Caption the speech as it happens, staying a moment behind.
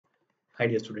Hi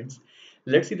dear students,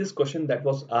 let's see this question that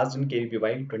was asked in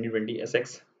KVPY 2020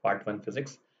 SX Part 1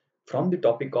 Physics from the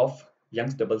topic of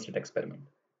Young's double slit experiment.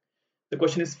 The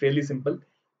question is fairly simple,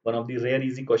 one of the rare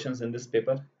easy questions in this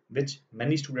paper which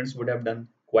many students would have done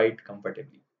quite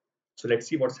comfortably. So let's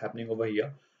see what's happening over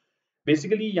here.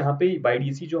 Basically यहाँ पे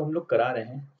YDC जो हम लोग करा रहे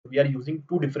हैं, we are using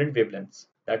two different wavelengths.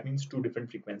 That means two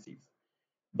different frequencies.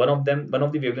 One of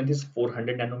the wavelength is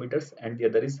 400 nanometers and the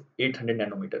other is 800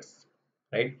 nanometers,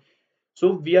 right?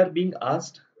 So we are being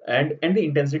asked, and the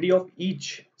intensity of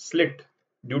each slit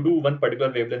due to one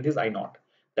particular wavelength is I naught.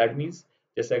 That means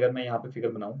जैसे अगर मैं यहाँ पे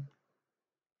figure बनाऊं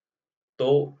तो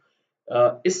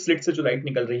इस slit से जो लाइट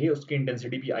निकल रही है उसकी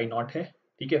इंटेंसिटी भी आई नॉट है,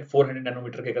 ठीक है, 400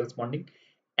 नैनोमीटर के करस्पॉन्डिंग,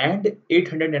 एंड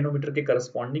 800 नैनोमीटर के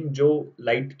करस्पॉन्डिंग जो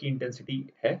लाइट की इंटेंसिटी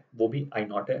है वो भी आई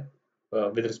नॉट है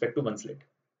with respect to one slit,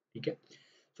 ठीक है.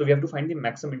 So we have to find the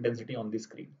maximum intensity on the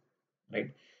screen,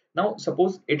 right? Now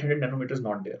suppose 800 nanometer is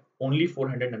not there, only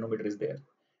 400 nanometer is there.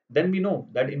 Then we know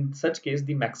that in such case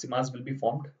the maximas will be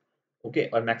formed, okay?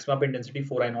 और maxima पे intensity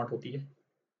 4 I naught होती है,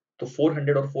 तो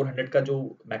 400 और 400 का जो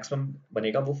maximum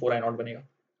बनेगा वो 4 I naught बनेगा,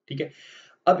 ठीक है.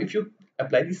 अब if you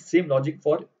apply the same logic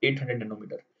for 800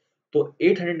 nanometer, तो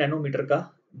 800 nanometer का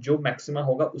जो maxima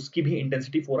होगा उसकी भी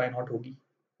intensity 4 I naught होगी,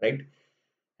 right?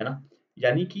 है ना.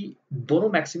 यानी कि दोनों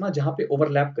मैक्सिमा जहां पे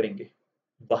ओवरलैप करेंगे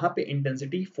वहां पे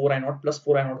intensity 4 I not plus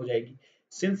 4 I not हो जाएगी.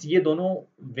 सिंस ये दोनों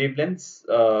वेवलेंथ्स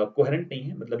कोहेरेंट नहीं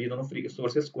है, मतलब ये दोनों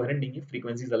सोर्सेस कोहेरेंट नहीं है,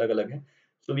 फ्रीक्वेंसीज अलग अलग हैं,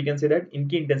 so we can say that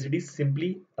इनकी इंटेंसिटी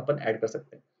सिंपली अपन ऐड कर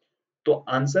सकते हैं. तो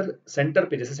आंसर सेंटर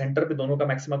पे, जैसे सेंटर पे दोनों का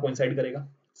मैक्सिमा कोइंसाइड करेगा,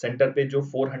 सेंटर पे जो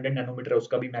 400 नैनोमीटर है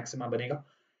उसका भी मैक्सिमा बनेगा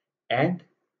एंड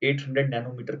 800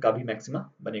 नैनोमीटर का भी मैक्सिमा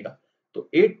बनेगा. तो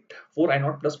 4 आई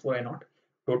not plus 4 I not,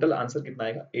 total answer कितना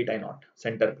आएगा 8 आई नॉट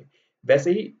सेंटर पे.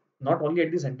 वैसे ही not only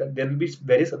at the centre, there will be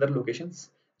various other locations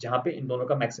जहां पे इन दोनों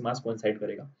का मैक्सिमास कोइंसाइड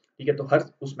करेगा, ठीक है. तो हर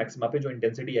उस मैक्सिमा पे जो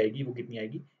इंटेंसिटी आएगी वो कितनी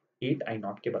आएगी, 8 आई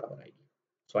नॉट के बराबर आएगी.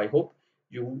 सो I hope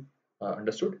you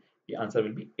understood. The answer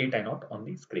will be 8 I not on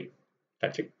the screen.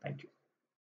 That's it. Thank you.